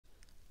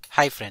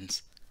Hi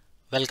friends,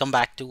 welcome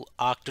back to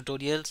Arc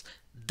Tutorials.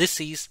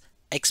 This is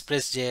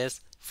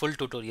Expressjs full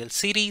tutorial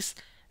series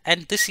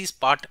and this is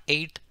part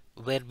 8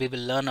 where we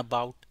will learn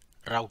about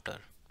router.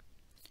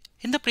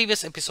 In the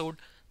previous episode,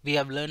 we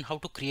have learned how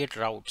to create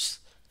routes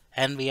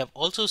and we have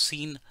also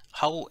seen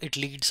how it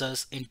leads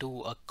us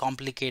into a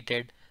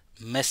complicated,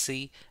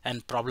 messy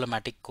and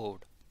problematic code.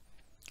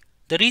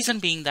 The reason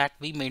being that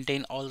we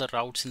maintain all the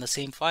routes in the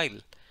same file,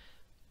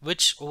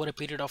 which over a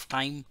period of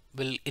time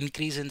will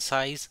increase in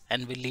size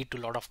and will lead to a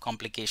lot of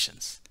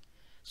complications.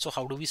 So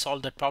how do we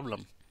solve that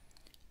problem?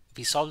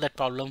 We solve that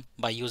problem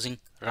by using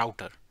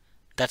router.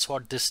 That's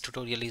what this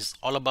tutorial is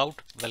all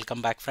about.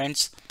 Welcome back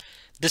friends.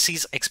 This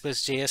is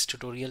Expressjs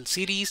tutorial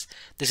series.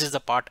 This is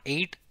the part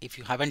 8. If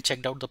you haven't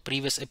checked out the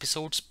previous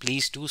episodes,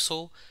 please do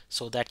so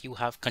that you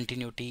have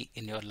continuity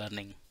in your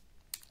learning.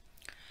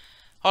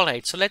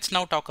 Alright, so let's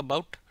now talk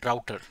about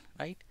router,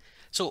 right?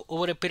 So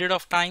over a period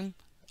of time,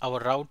 our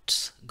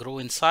routes grow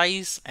in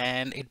size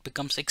and it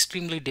becomes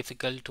extremely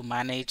difficult to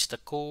manage the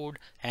code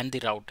and the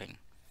routing.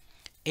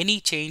 Any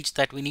change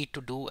that we need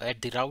to do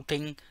at the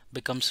routing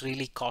becomes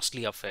really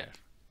costly affair.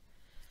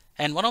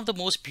 And one of the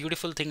most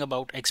beautiful thing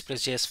about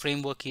Expressjs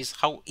framework is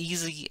how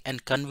easy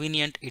and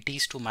convenient it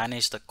is to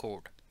manage the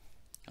code,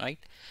 right?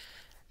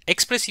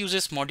 Express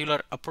uses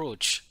modular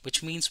approach,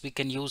 which means we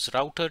can use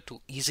router to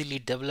easily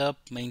develop,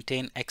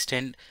 maintain,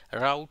 extend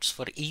routes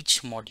for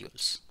each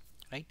modules,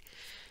 right?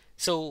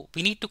 So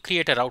we need to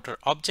create a router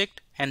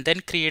object and then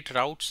create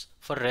routes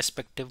for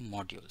respective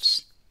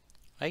modules,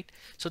 right?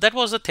 So that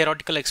was the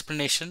theoretical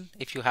explanation.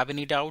 If you have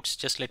any doubts,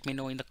 just let me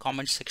know in the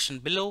comment section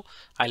below.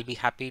 I'll be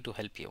happy to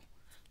help you.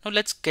 Now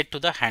let's get to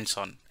the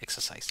hands-on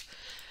exercise.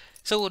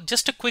 So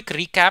just a quick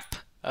recap.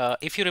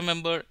 If you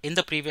remember in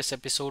the previous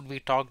episode,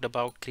 we talked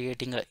about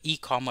creating an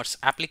e-commerce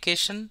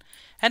application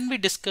and we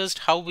discussed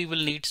how we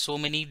will need so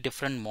many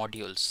different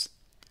modules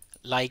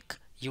like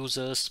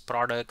users,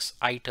 products,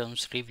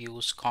 items,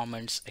 reviews,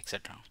 comments,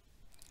 etc.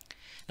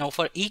 Now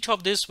for each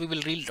of this, we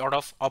will read a lot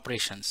of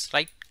operations,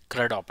 right?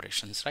 CRUD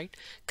operations, right?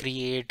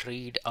 Create,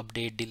 read,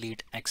 update,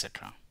 delete,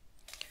 etc.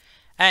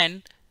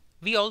 And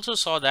we also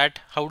saw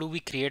that how do we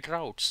create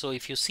routes. So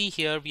if you see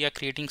here, we are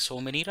creating so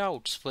many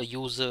routes for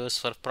users,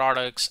 for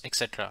products,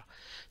 etc.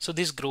 So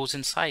this grows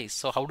in size.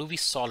 So how do we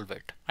solve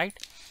it, right?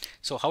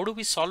 So how do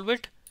we solve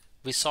it?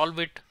 We solve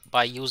it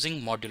by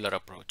using modular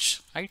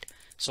approach, right?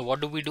 So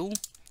what do?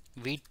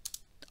 We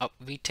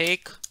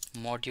take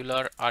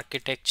modular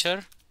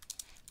architecture,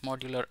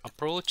 modular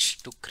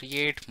approach to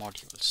create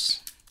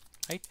modules,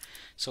 right?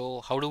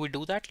 So how do we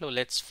do that?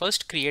 Let's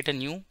first create a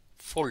new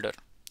folder,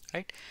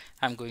 right?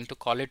 I'm going to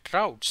call it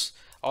routes,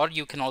 or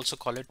you can also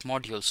call it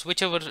modules,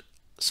 whichever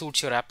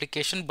suits your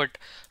application, but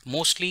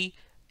mostly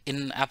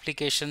in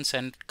applications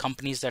and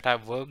companies that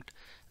I've worked,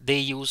 they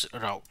use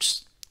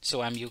routes.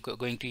 So I'm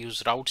going to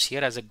use routes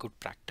here as a good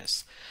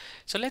practice.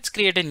 So let's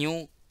create a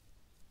new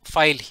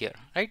file here,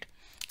 right?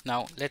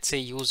 Now let's say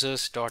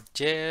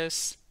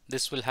users.js.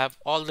 This will have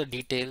all the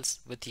details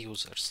with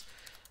users.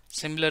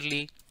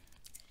 Similarly,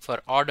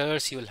 for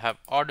orders, you will have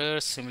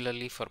orders.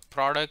 Similarly, for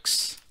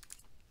products,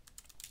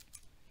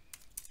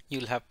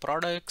 you'll have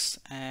products,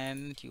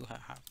 and you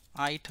have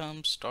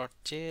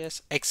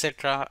items.js,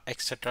 etc,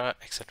 etc,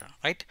 etc,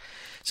 right?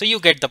 So you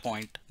get the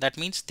point. That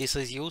means this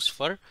is used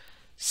for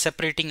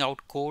separating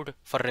out code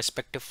for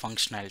respective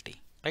functionality,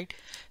 right?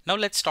 Now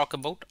let's talk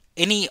about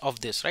any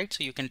of this, right?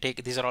 So you can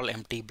take, these are all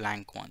empty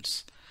blank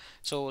ones.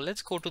 So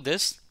let's go to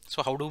this.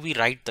 So how do we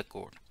write the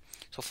code?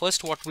 So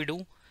first what we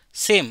do,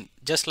 same,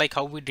 just like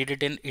how we did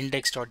it in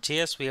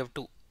index.js, we have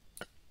to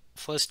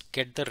first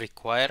get the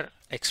require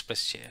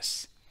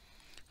Expressjs,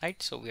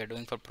 right? So we are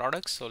doing for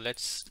products, so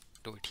let's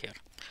do it here.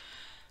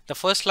 The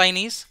first line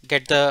is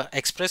get the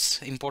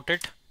express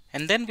imported,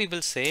 and then we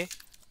will say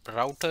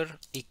router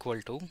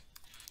equal to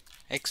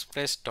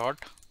express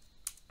dot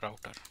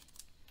router,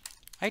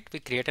 right? We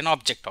create an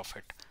object of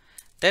it.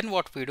 Then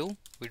what we do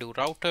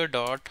router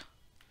dot,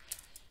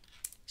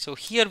 so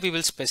here we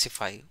will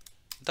specify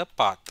the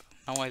path.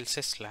 Now I'll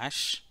say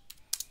slash,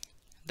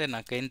 then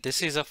again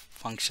this is a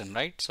function,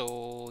 right?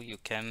 So you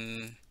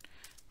can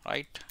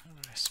write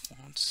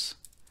response,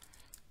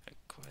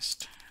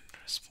 request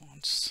and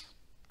response,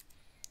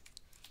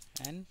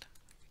 and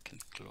we can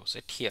close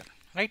it here,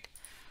 right?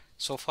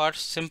 So far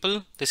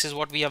simple. This is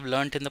what we have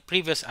learned in the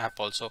previous app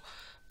also,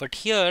 but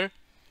here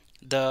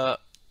the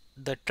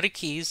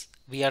trick is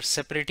we are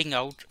separating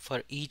out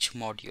for each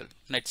module.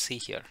 Let's see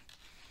here,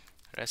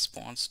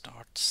 response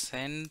dot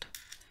send.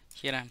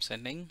 Here I'm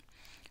sending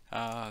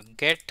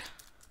get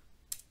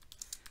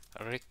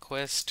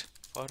request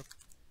for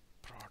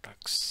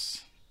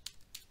products,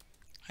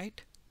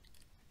 right?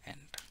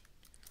 And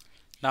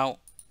now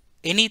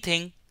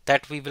anything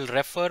that we will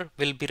refer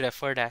will be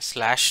referred as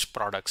slash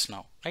products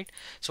now, right?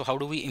 So how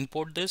do we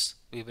import this?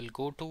 We will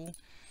go to,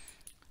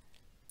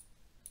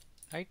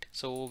 right?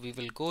 So we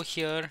will go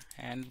here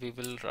and we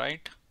will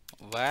write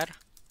where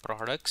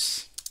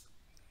products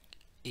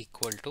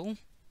equal to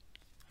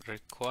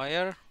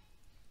require,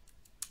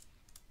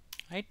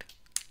 right,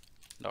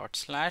 dot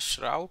slash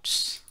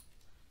routes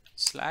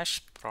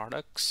slash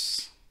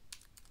products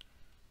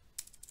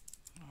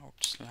out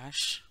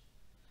slash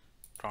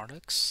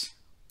products,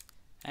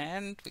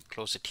 and we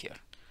close it here.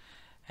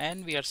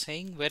 And we are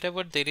saying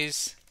wherever there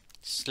is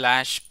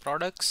slash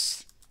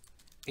products,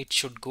 it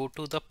should go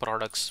to the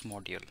products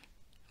module,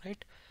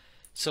 right?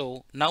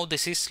 So now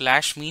this is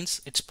slash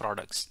means it's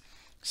products.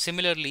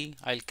 Similarly,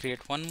 I'll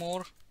create one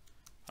more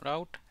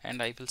route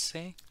and I will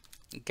say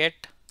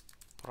get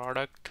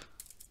product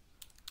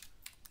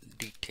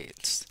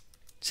details,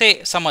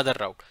 say some other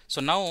route.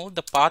 So now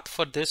the path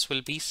for this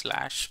will be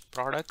slash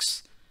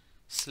products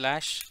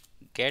slash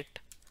get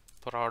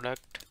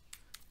product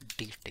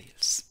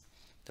details.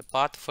 The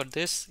path for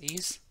this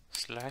is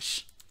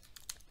slash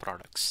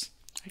products,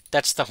 right?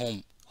 That's the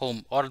home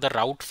or the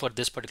route for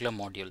this particular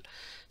module.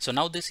 So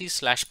now this is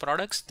slash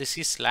products, this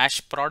is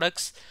slash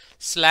products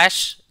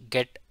slash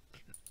get,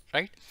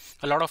 right?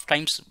 A lot of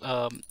times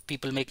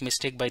people make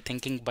mistake by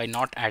thinking by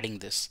not adding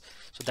this.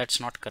 So that's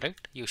not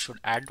correct. You should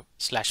add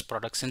slash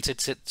products since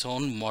it's its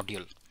own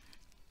module.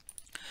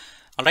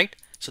 All right.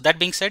 So that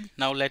being said,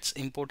 now let's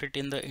import it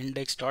in the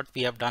index dot.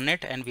 We have done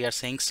it and we are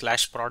saying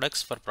slash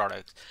products for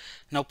products.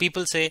 Now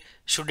people say,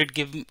 should it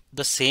give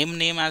the same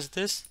name as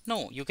this?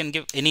 No, you can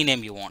give any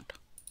name you want,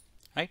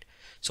 right?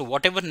 So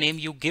whatever name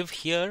you give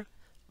here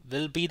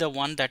will be the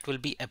one that will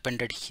be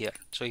appended here.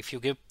 So if you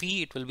give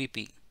P, it will be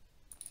P.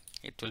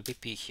 It will be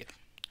P here,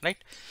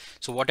 right?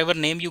 So whatever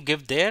name you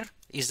give there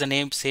is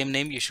the same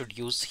name you should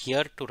use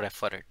here to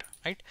refer it,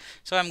 right?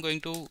 So I'm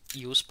going to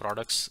use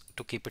products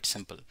to keep it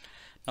simple.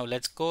 Now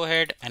let's go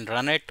ahead and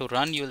run it. To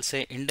run, you will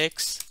say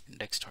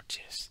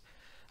index.js.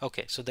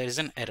 Okay, so there is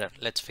an error.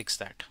 Let's fix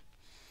that.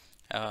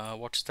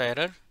 What's the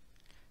error?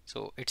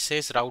 So it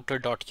says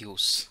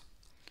router.use,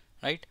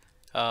 right?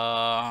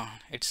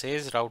 It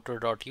says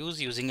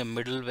router.use using a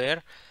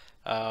middleware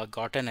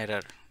got an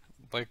error,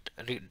 but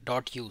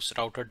 .use,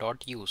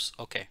 router.use.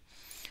 Okay,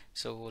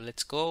 so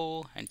let's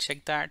go and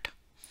check that,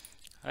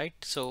 right?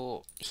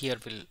 So here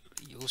we'll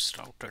use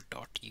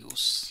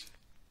router.use,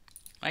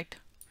 right?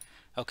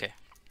 Okay.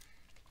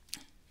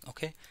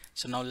 Okay,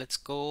 so now let's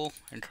go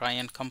and try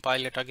and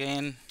compile it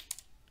again.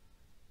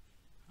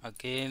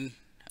 Okay,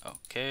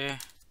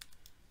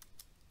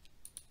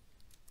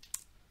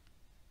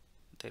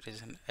 there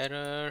is an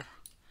error.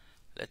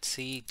 Let's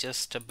see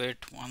just a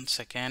bit, 1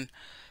 second.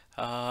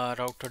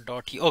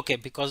 Okay,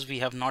 because we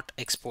have not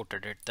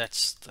exported it,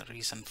 that's the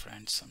reason,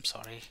 friends. I'm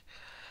sorry.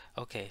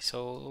 Okay,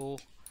 so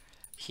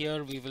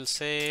here we will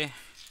say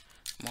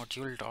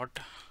module dot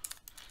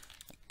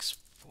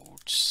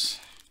exports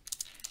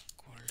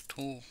equal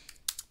to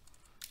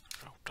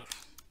router.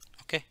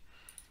 Okay,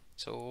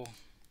 so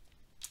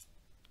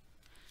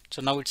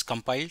now it's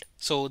compiled.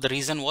 So the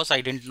reason was I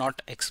did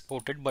not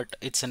export it, but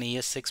it's an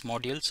ES6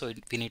 module, so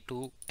we need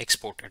to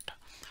export it.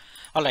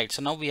 All right,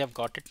 so now we have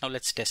got it. Now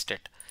let's test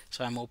it.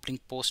 So I'm opening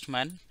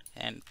Postman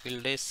and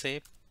will they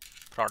say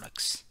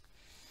products.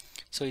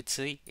 So it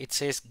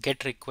says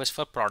get request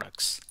for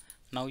products.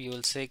 Now you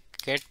will say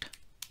get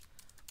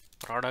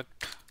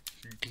product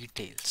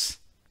details,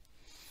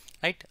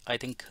 right? I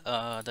think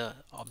the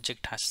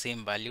object has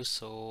same value,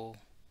 so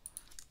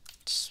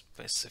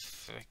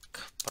specific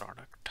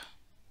product,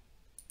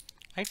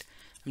 right?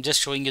 I'm just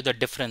showing you the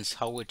difference,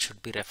 how it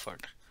should be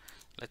referred.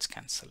 Let's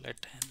cancel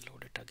it and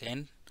load it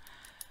again.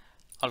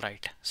 All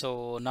right,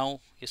 so now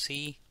you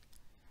see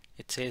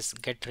it says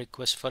get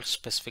request for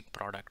specific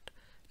product.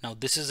 Now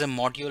this is a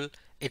module,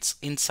 it's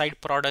inside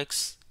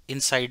products,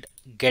 inside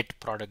get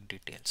product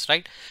details,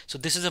 right? So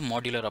this is a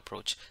modular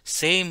approach.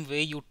 Same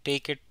way you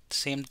take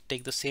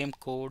the same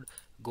code,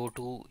 go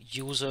to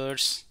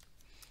users,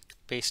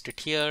 paste it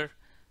here,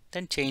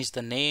 then change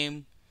the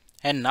name,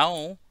 and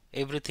now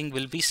everything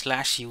will be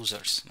slash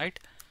users, right?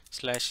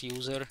 Slash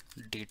user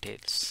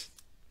details,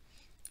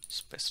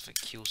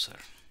 specific user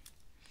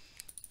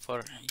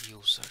for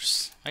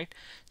users, right?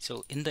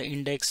 So in the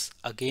index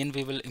again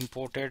we will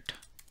import it,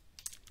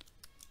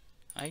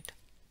 right?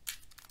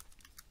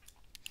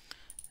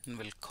 And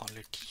we'll call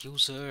it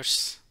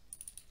users,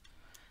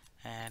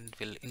 and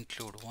we'll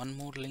include one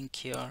more link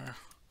here,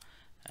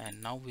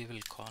 and now we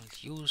will call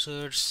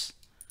users.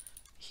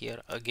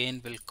 Here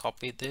again we'll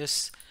copy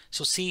this.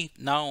 So see,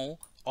 now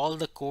all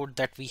the code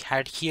that we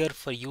had here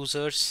for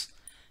users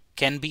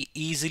can be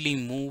easily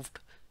moved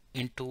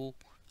into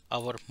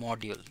our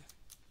module,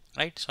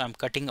 right? So I'm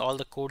cutting all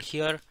the code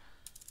here.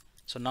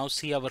 So now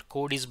see, our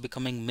code is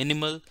becoming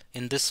minimal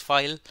in this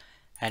file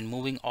and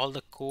moving all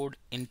the code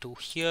into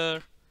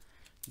here.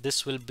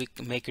 This will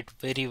make it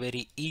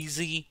very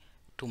easy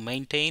to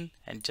maintain,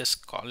 and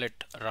just call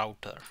it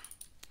router.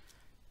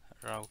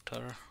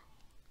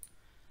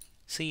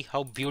 See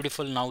how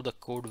beautiful now the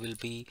code will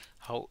be,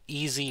 how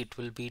easy it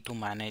will be to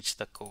manage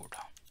the code,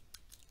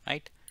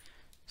 right?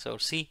 So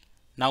see,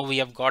 now we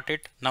have got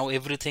it. Now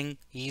everything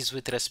is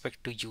with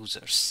respect to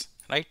users,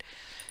 right?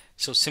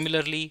 So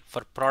similarly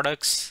for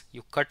products,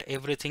 you cut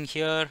everything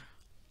here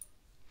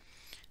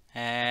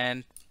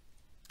and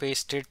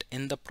paste it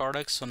in the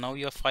products. So now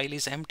your file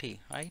is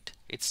empty, right?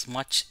 It's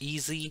much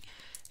easy,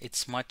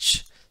 it's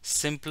much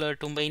simpler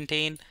to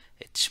maintain.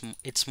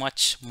 It's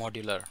much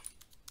modular.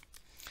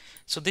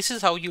 So this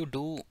is how you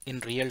do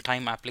in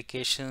real-time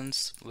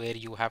applications where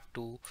you have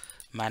to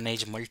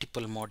manage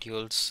multiple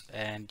modules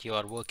and you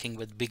are working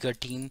with bigger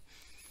team.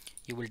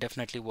 You will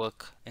definitely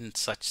work in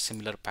such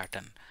similar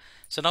pattern.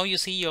 So now you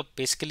see you're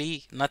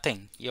basically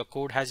nothing. Your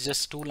code has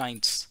just 2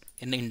 lines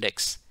in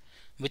index,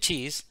 which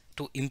is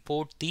to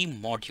import the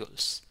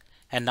modules.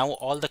 And now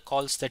all the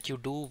calls that you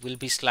do will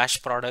be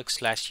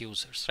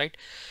 /product/users, right?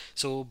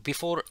 So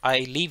before I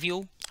leave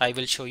you, I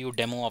will show you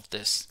demo of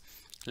this.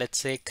 Let's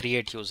say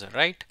create user,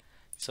 right?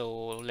 So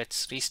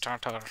let's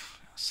restart our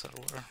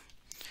server.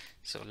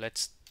 So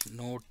let's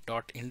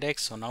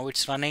node.index. So now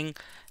it's running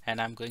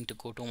and I'm going to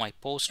go to my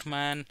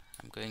postman.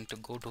 I'm going to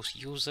go to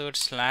user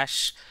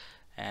slash,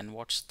 and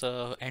what's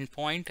the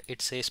endpoint?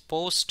 It says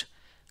post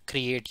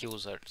create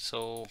user.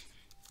 So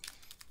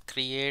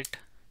create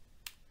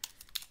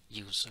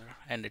user,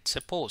 and it's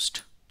a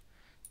post.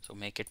 So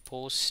make it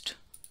post.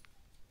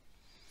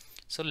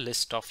 So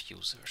list of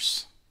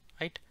users,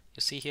 right?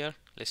 You see here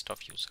list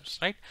of users,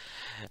 right?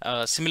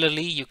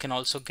 Similarly, you can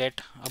also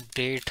get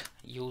update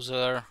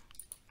user,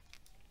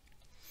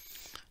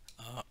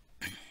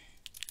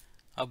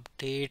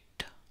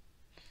 update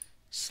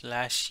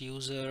slash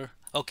user.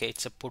 Okay,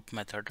 it's a put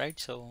method, right?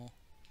 So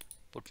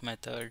put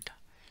method.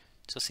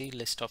 So see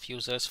list of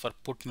users for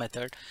put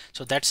method.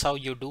 So that's how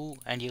you do,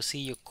 and you see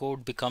your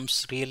code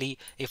becomes really,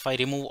 if I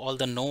remove all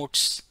the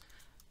nodes,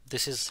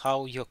 this is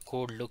how your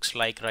code looks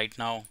like right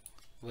now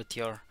with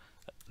your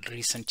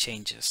recent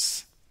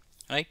changes,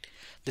 right?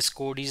 This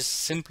code is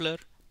simpler,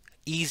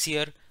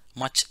 easier,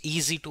 much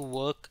easy to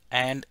work,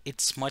 and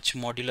it's much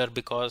modular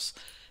because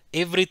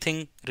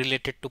everything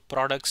related to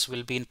products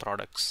will be in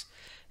products,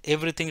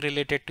 everything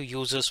related to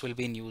users will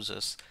be in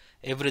users,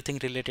 everything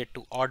related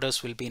to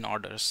orders will be in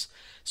orders.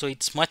 So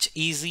it's much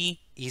easy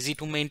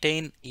to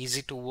maintain,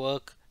 easy to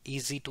work,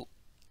 easy to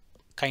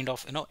kind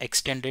of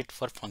extend it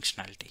for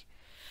functionality.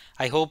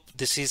 I hope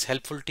this is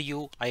helpful to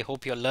you. I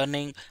hope you're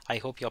learning. I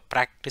hope you're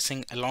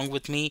practicing along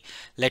with me.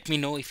 Let me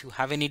know if you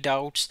have any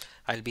doubts.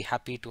 I'll be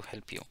happy to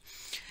help you.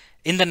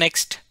 In the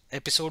next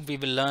episode, we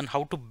will learn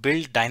how to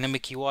build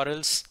dynamic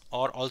URLs,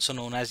 or also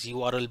known as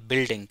URL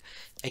building.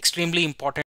 Extremely important